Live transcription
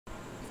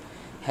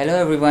Hello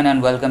everyone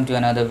and welcome to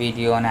another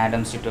video on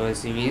Atoms tutorial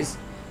series.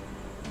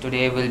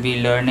 Today we'll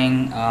be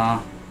learning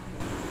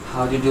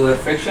how to do a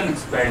friction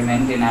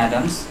experiment in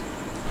atoms.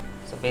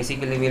 So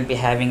basically we'll be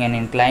having an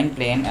inclined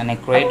plane and a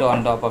crate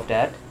on top of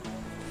that,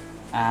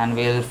 and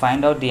we'll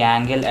find out the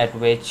angle at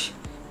which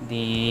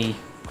the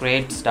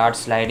crate starts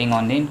sliding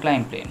on the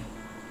inclined plane.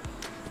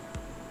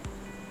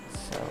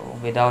 So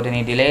without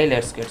any delay,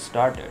 let's get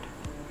started.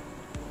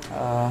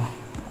 I'll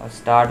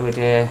start with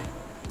the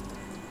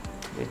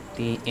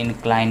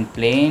inclined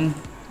plane.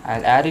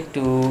 I'll add it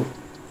to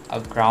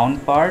a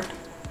ground part,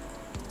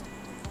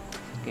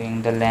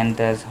 giving the length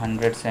as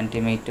 100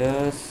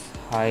 centimeters,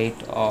 height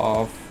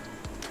of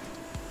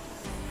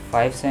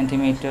 5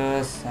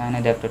 centimeters and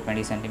a depth of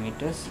 20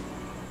 centimeters.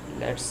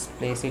 Let's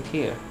place it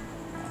here.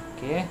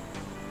 Okay,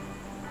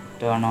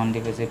 turn on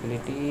the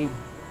visibility.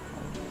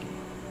 Okay.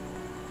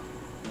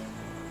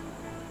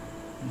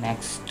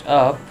 Next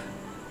up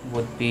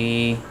would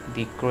be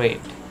the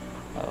crate.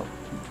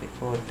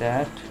 Before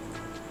that,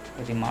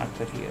 the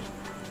marker here.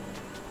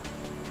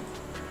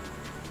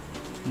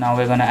 Now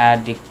we're gonna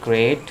add the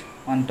crate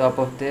on top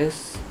of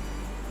this.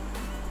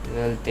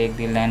 We'll take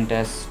the length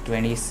as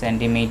 20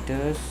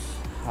 centimeters,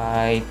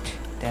 height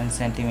 10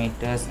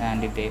 centimeters,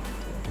 and the depth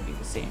to be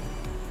the same.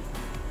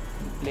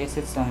 Place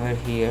it somewhere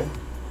here.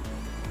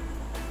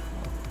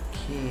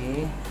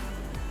 Okay,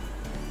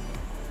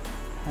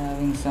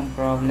 having some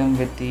problem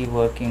with the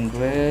working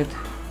grid.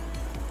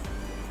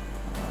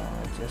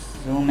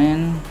 Just zoom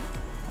in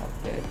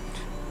a bit.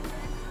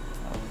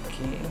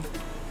 Okay,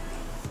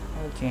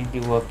 I'll change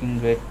the working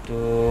grid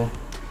to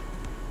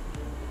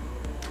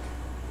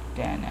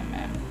 10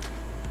 mm.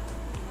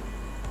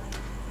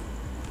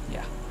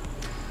 Yeah,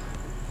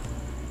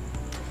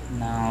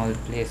 now I'll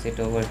place it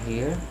over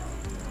here.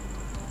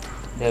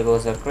 There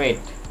goes a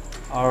crate.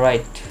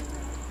 Alright,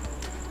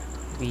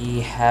 we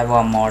have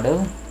our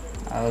model.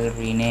 I'll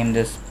rename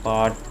this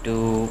part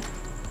to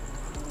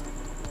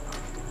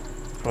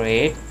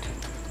crate.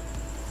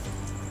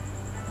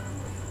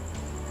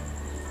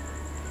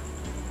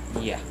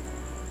 Yeah.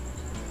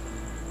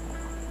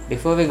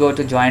 Before we go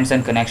to joints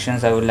and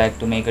connections, I would like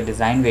to make a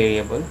design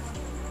variable.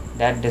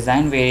 That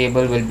design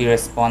variable will be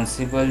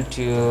responsible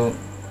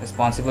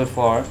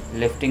for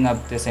lifting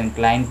up this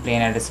inclined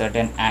plane at a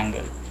certain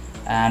angle,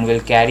 and will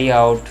carry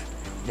out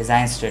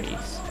design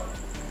studies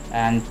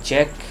and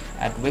check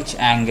at which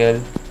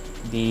angle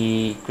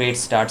the crate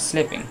starts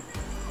slipping.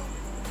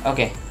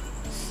 Okay,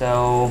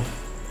 so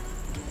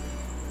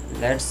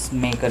let's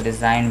make a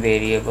design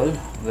variable.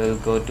 We'll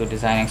go to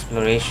design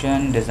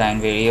exploration,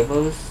 design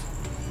variables.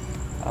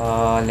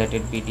 Let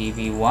it be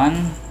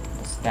dv1.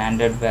 The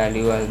standard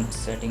value, I'm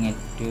setting it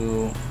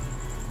to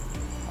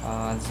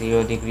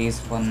 0 degrees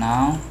for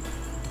now.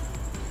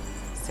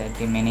 Set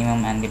the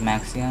minimum and the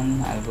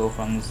maximum. I'll go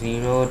from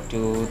 0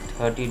 to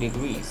 30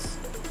 degrees.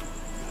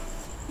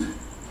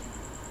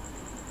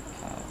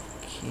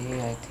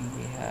 Okay, I think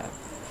we have,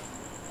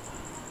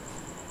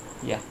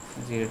 yeah,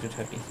 0 to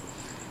 30.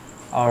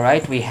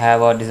 Alright, we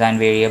have our design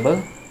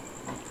variable.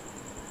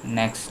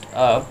 Next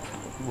up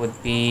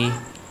would be,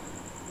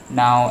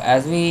 now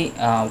as we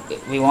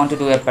want to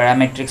do a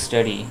parametric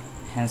study,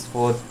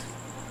 henceforth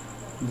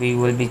we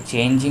will be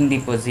changing the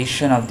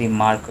position of the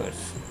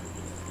markers,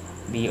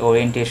 the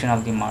orientation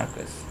of the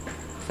markers.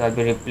 So I'll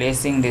be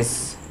replacing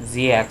this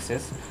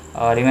z-axis.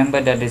 Remember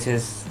that this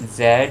is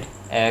z,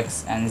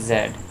 x and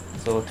z,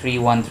 so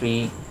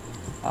 313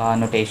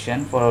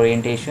 notation for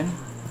orientation.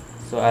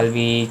 So I'll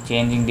be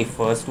changing the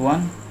first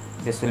one.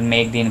 This will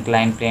make the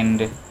inclined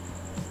plane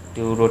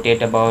to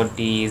rotate about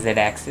the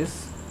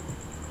z-axis.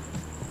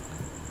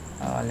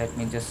 Let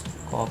me just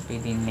copy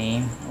the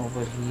name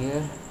over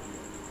here.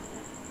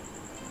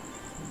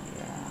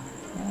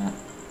 Yeah,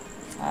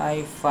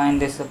 I find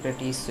this a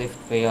pretty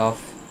swift way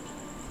of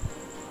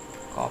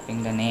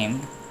copying the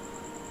name.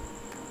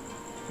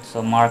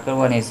 So marker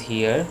 1 is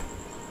here.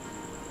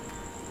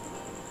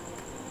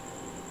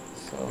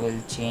 So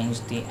we'll change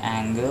the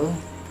angle.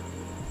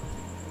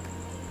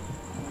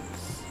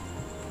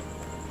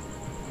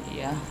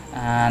 Yeah,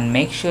 and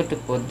make sure to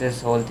put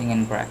this whole thing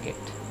in bracket.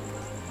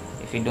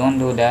 If you don't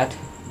do that,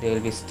 there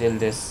will be still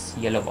this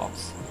yellow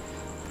box.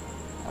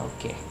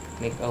 Okay,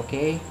 click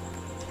OK.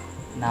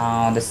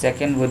 Now the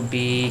second would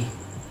be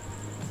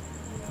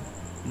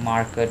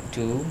marker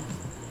 2.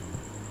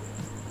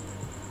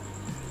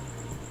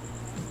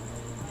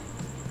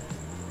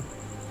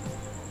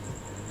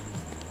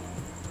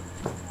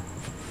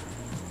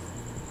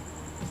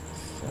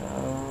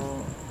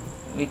 So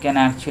we can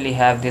actually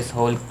have this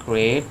whole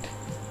crate.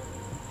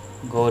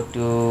 Go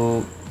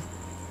to,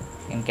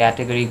 in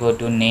category, go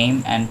to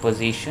name and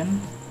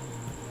position,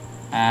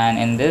 and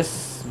in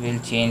this we'll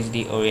change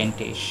the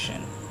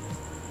orientation.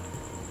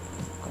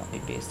 Copy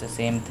paste the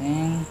same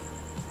thing,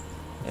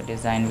 the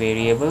design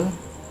variable.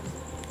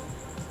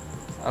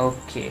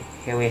 Okay,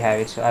 here we have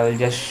it. So I will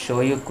just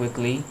show you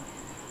quickly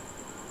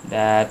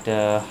that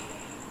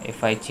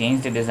if I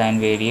change the design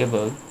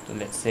variable to,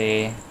 let's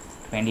say,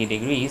 20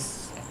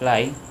 degrees,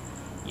 apply,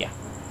 yeah,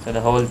 so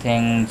the whole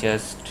thing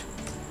just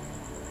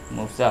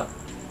moves up.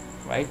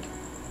 right?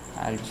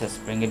 I'll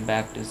just bring it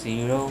back to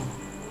 0.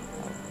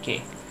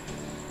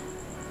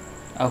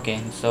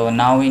 Okay, so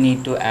now we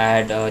need to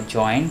add a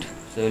joint.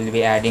 So we'll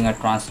be adding a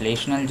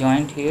translational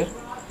joint here,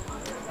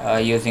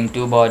 using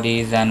 2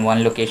 bodies and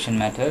 1 location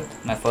method.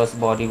 My first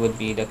body would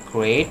be the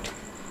crate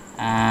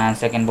and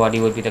second body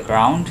would be the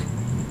ground.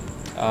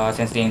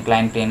 Since the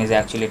inclined plane is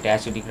actually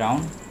attached to the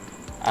ground,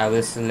 I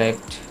will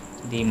select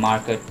the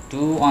marker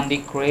 2 on the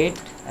crate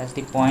as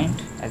the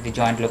point, as the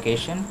joint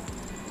location,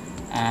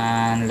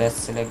 and let's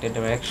select the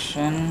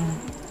direction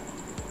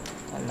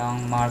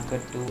along marker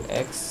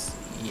 2x.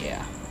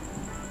 Yeah,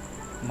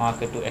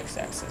 marker to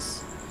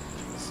x-axis.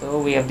 So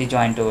we have the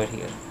joint over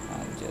here.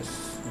 I'll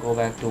just go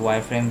back to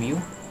wireframe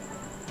view,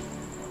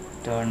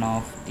 turn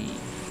off the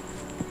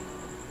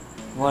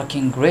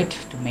working grid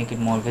to make it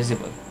more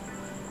visible.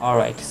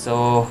 Alright,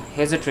 so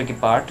here's the tricky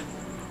part.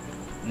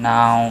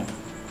 Now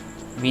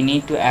we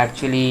need to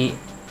actually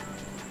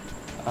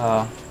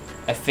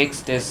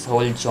affix this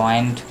whole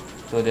joint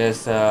to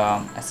this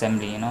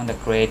assembly, the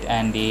crate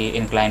and the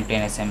inclined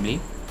plane assembly.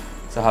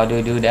 So how do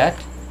we do that?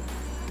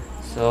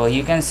 So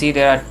you can see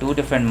there are 2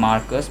 different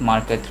markers,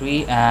 marker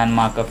 3 and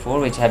marker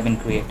 4, which have been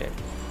created.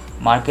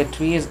 Marker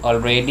 3 is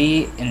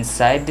already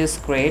inside this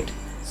crate,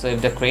 so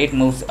if the crate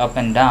moves up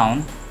and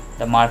down,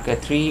 the marker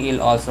 3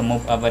 will also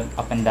move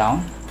up and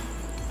down.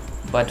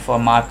 But for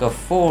marker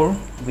 4,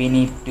 we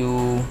need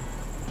to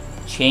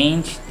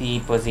change the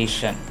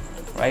position,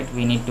 right?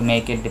 We need to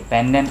make it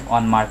dependent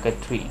on marker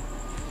 3.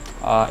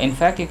 In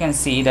fact, you can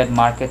see that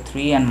marker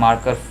 3 and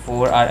marker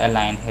 4 are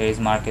aligned. Here is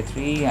marker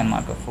 3 and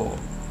marker 4.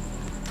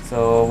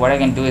 So what I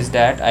can do is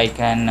that I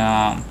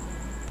can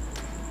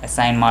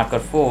assign marker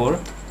 4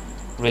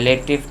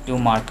 relative to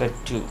marker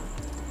 2.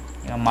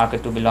 Marker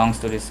 2 belongs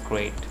to this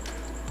crate.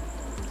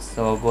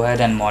 So go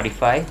ahead and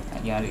modify.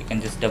 You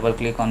can just double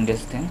click on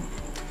this thing,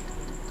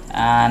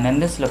 and in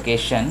this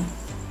location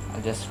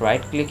I'll just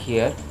right click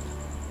here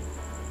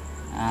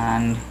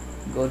and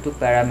go to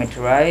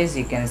parameterize.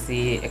 You can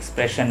see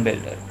expression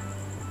builder.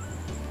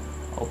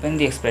 Open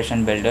the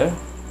expression builder.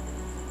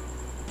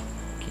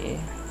 Okay,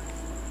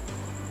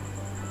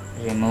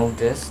 remove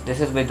this.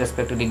 This is with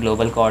respect to the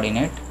global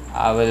coordinate.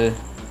 I will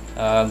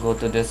go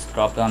to this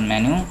drop down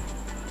menu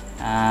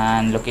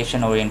and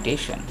location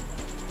orientation.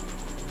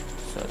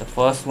 So the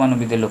first one will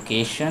be the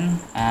location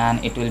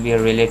and it will be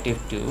a relative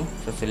to.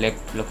 So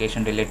select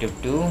location relative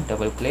to,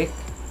 double click,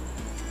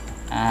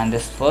 and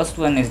this first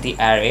one is the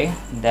array,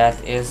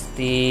 that is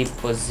the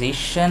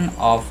position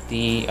of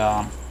the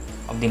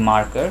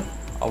marker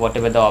or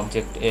whatever the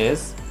object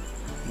is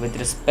with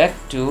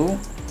respect to,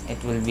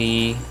 it will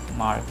be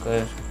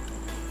marker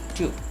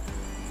 2.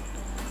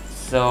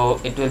 So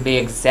it will be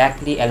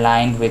exactly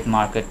aligned with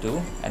marker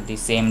 2 at the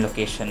same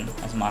location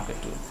as marker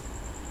 2.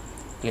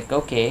 Click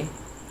OK.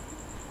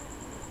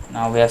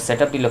 Now we have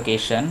set up the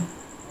location.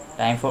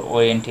 Time for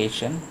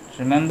orientation.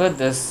 Remember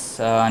this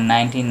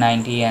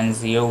 1990 and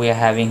 0 we are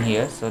having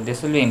here, so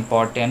this will be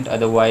important,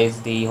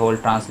 otherwise the whole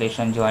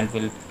translation joint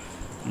will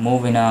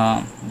move in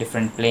a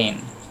different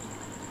plane.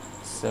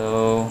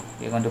 So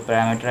we're going to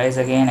parameterize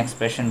again,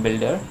 expression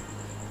builder.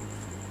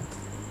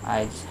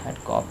 I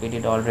had copied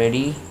it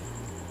already.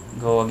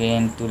 Go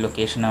again to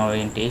location and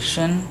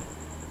orientation.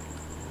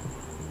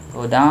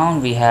 Go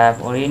down, we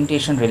have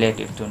orientation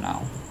relative to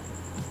now.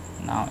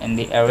 Now in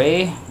the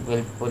array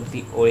we'll put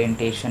the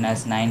orientation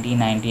as 90,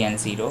 90 and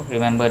 0.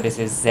 Remember this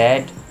is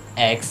Z,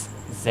 X,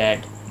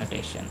 Z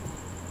notation.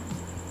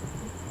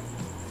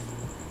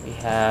 We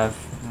have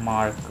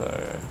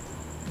marker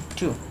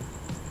 2.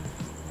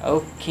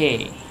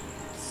 Okay,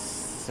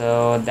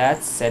 so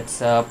that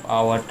sets up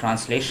our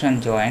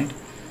translation joint,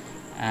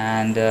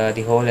 and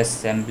the whole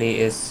assembly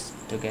is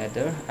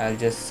together. I'll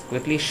just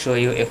quickly show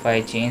you. If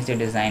I change the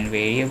design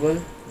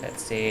variable,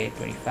 let's say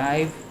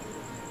 25,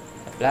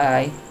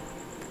 apply,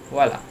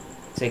 voila.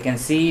 So you can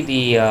see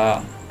the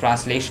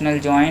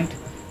translational joint,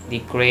 the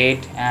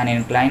crate and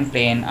inclined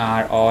plane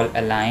are all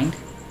aligned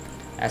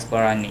as per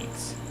our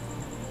needs.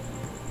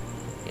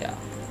 Yeah,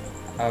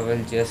 I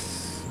will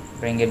just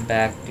bring it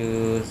back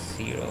to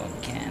 0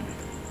 again.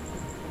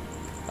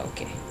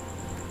 Okay,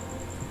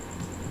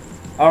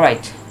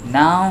 alright,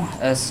 now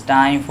it's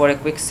time for a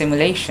quick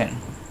simulation.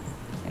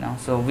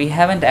 So we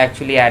haven't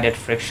actually added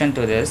friction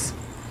to this.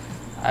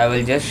 I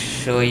will just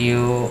show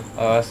you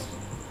let's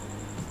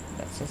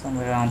say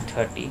somewhere around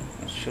 30.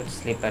 It should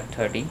sleep at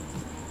 30.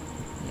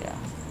 Yeah,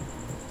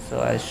 so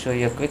I'll show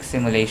you a quick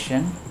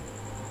simulation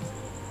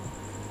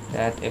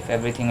that if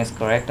everything is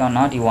correct or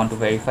not. You want to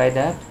verify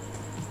that.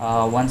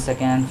 1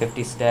 second,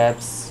 50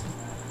 steps.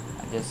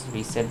 I'll just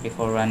reset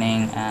before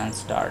running and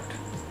start.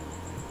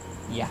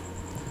 Yeah,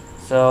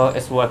 so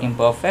it's working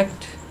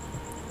perfect.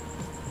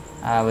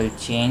 I will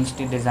change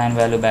the design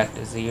value back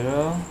to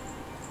 0.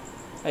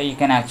 You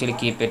can actually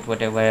keep it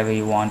whatever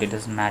you want, it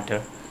doesn't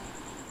matter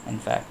in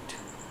fact.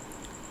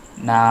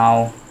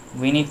 Now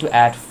we need to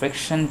add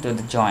friction to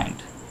the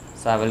joint,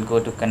 so I will go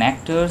to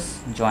connectors,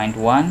 joint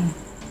 1,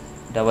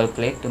 double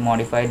click to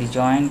modify the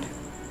joint,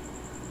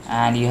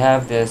 and you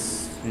have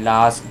this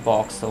last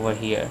box over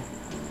here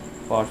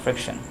for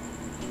friction.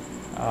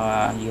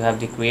 you have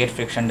the create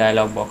friction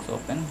dialog box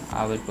open.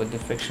 I will put the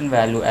friction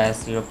value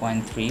as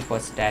 0.3 for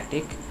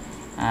static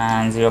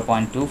and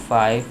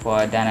 0.25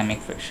 for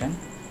dynamic friction.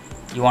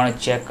 You want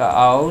to check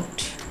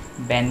out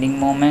bending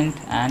moment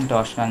and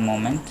torsional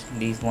moment.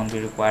 These won't be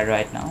required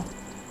right now.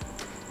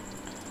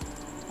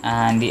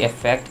 And the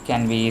effect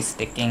can be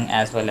sticking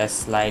as well as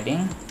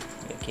sliding.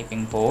 We're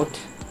keeping both.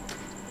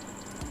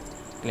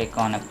 Click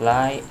on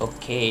apply,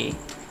 OK,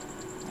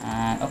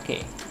 and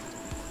OK.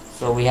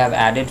 So we have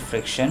added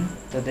friction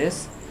to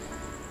this.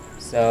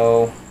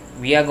 So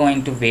we are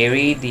going to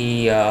vary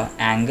the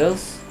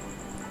angles.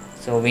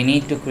 So we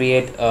need to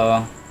create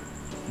a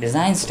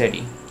design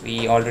study.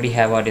 We already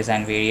have our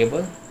design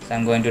variable. So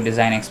I'm going to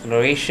design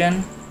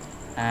exploration,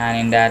 and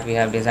in that we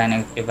have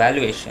design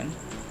evaluation.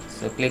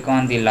 So click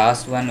on the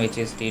last one, which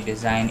is the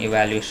design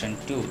evaluation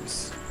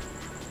tools.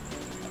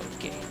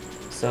 Okay,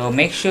 so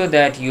make sure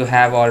that you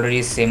have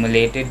already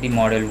simulated the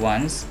model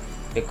once,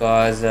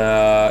 because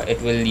it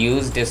will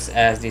use this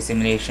as the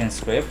simulation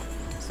script.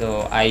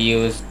 So I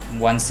used in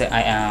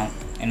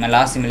my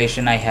last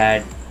simulation I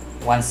had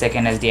 1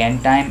 second as the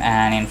end time,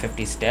 and in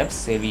 50 steps,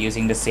 so we'll be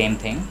using the same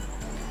thing.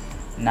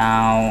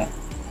 Now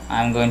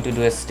I'm going to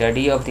do a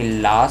study of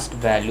the last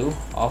value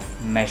of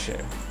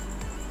measure.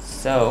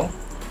 So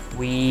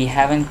we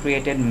haven't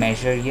created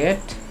measure yet.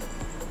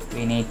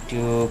 We need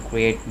to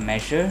create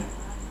measure.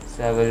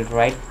 So I will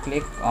right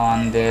click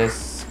on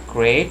this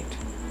create,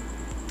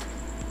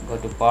 go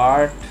to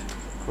part,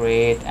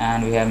 create,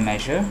 and we have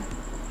measure.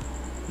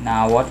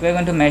 Now what we're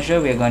going to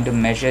measure, we're going to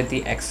measure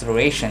the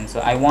acceleration.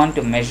 So I want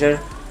to measure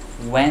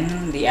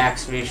when the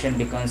acceleration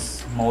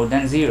becomes more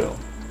than 0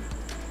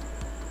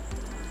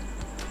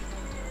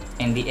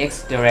 in the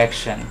x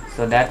direction.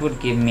 So that would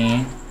give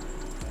me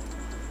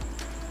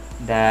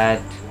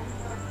that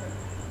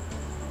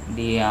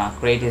the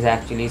crate is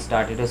actually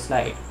started to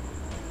slide.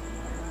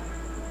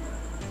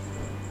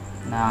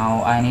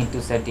 Now I need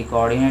to set the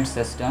coordinate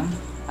system.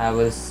 I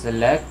will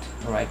select,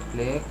 right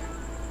click,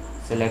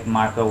 select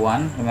marker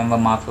 1. Remember,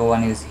 marker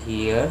 1 is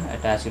here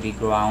attached to the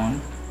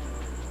ground,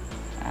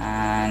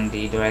 and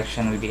the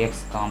direction will be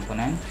x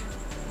component.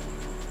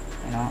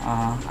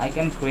 I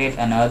can create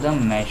another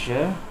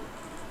measure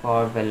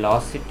for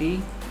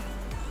velocity.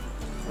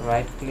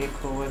 Right click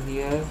over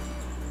here,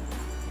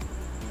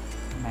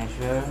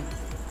 measure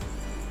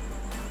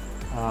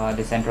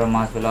the center of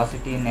mass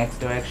velocity in x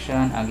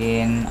direction.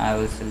 Again I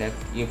will select,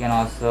 you can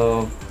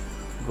also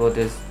go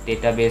this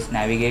database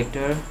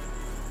navigator,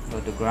 go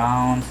to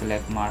ground,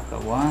 select marker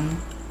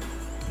 1.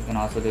 You can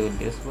also do it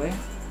this way.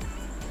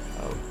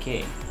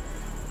 Okay,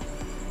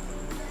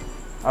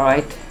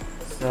 alright,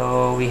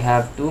 so we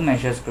have two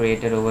measures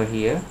created over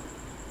here.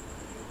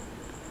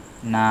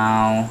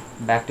 Now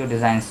back to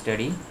design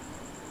study.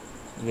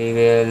 We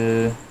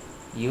will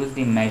use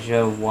the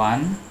measure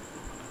 1,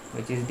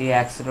 which is the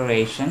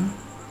acceleration,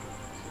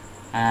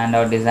 and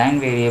our design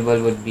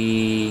variable would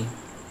be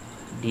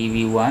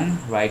dv1.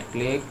 Right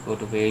click, go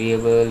to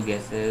variable,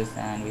 guesses,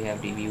 and we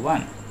have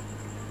dv1.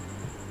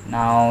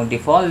 Now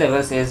default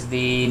levels is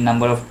the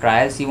number of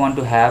trials you want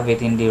to have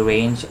within the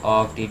range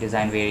of the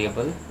design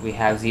variable. We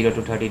have 0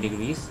 to 30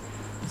 degrees.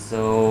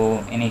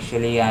 So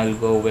initially I will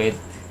go with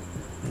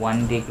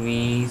 1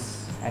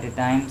 degrees at a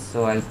time.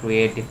 So I'll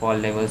create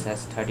default levels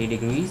as 30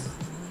 degrees,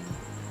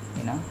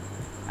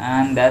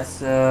 and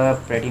that's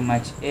pretty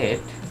much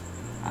it.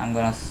 I'm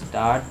gonna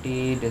start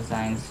the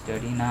design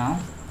study now.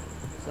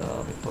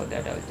 So before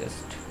that I'll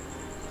just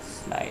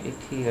slide it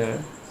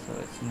here so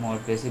it's more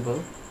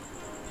visible.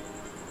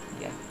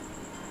 Yeah,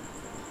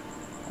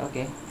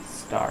 okay,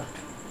 start,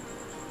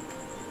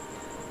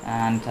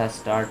 and it has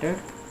started.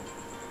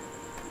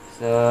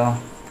 So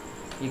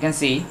you can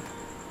see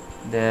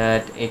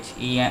that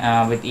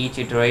with each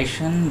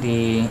iteration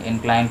the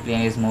inclined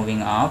plane is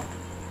moving up,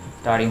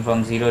 starting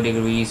from 0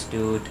 degrees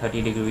to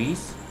 30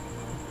 degrees,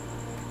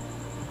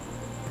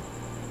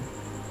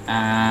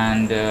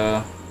 and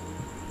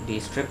the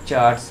strip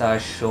charts are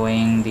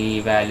showing the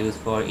values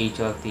for each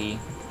of the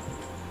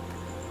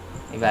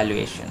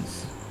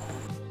evaluations.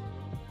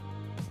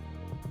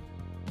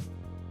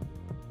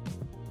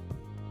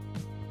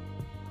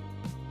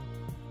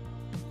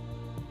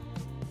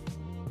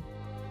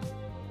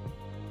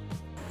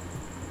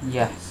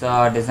 Yeah, so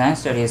our design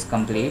study is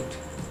complete.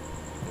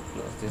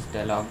 Close this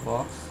dialog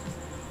box.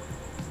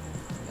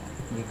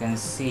 You can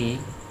see,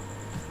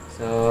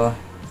 so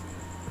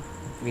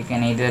we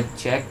can either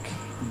check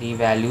the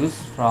values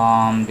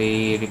from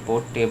the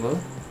report table,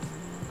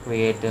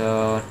 create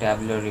a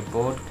tabular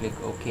report, click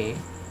OK,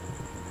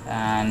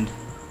 and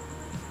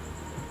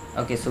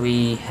okay, so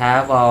we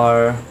have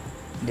our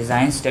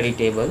design study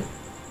table,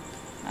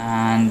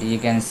 and you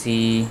can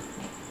see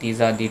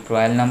these are the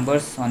trial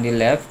numbers on the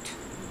left,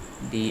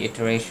 the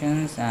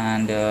iterations,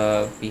 and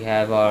we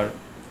have our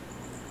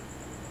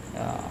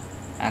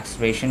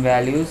acceleration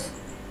values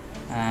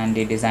and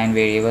the design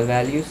variable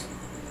values.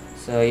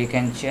 So you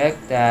can check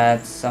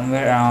that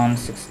somewhere around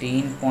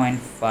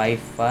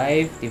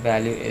 16.55 the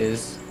value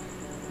is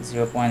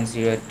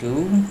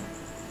 0.02,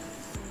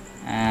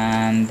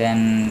 and and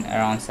then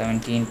around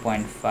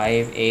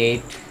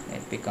 17.58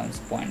 it becomes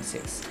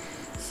 0.6.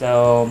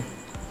 So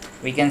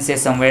we can say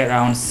somewhere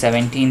around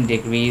 17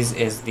 degrees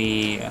is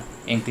the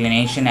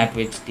inclination at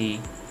which the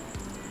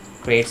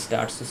crate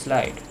starts to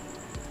slide.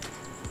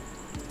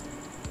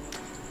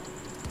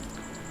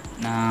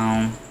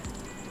 Now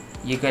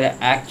you could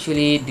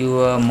actually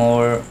do a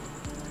more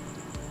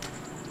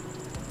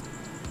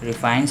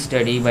refined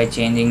study by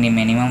changing the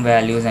minimum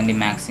values and the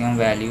maximum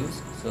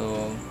values.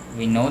 So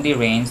we know the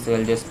range, so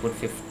we'll just put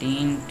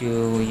 15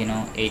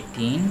 to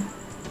 18.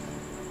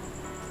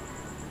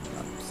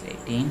 Oops,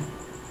 18.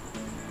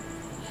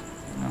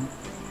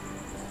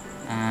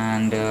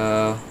 And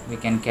we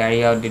can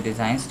carry out the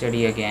design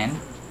study again.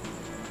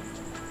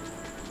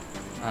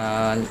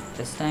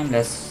 This time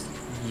let's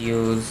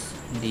use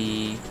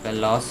the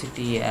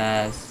velocity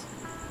as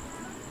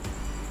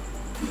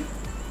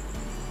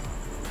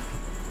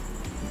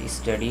the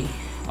study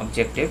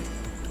objective.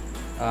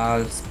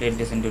 I'll split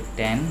this into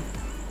 10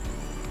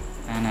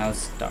 and I'll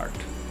start.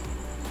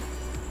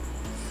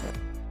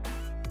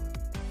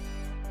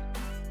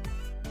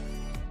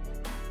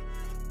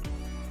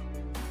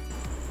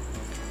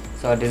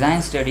 So our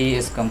design study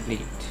is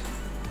complete,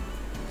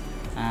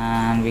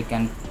 and we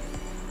can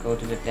go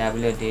to the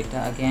tabular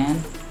data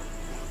again.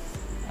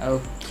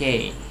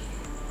 Okay,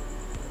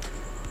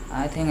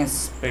 I think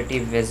it's pretty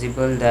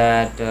visible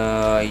that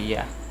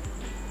yeah,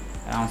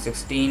 around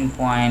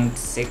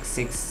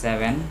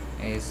 16.667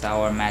 is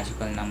our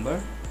magical number.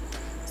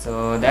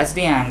 So that's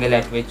the angle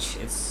at which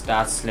it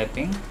starts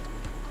slipping.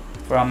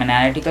 From an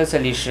analytical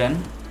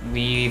solution,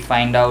 we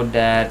find out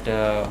that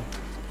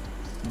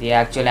the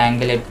actual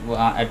angle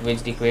at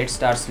which the crate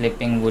starts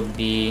slipping would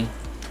be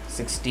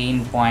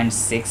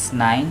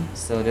 16.69.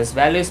 so this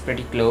value is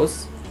pretty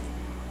close.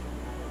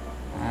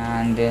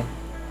 And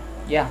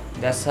yeah,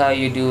 that's how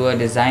you do a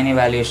design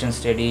evaluation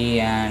study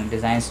and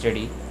design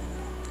study.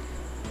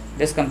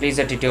 This completes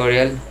the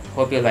tutorial.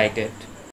 Hope you liked it.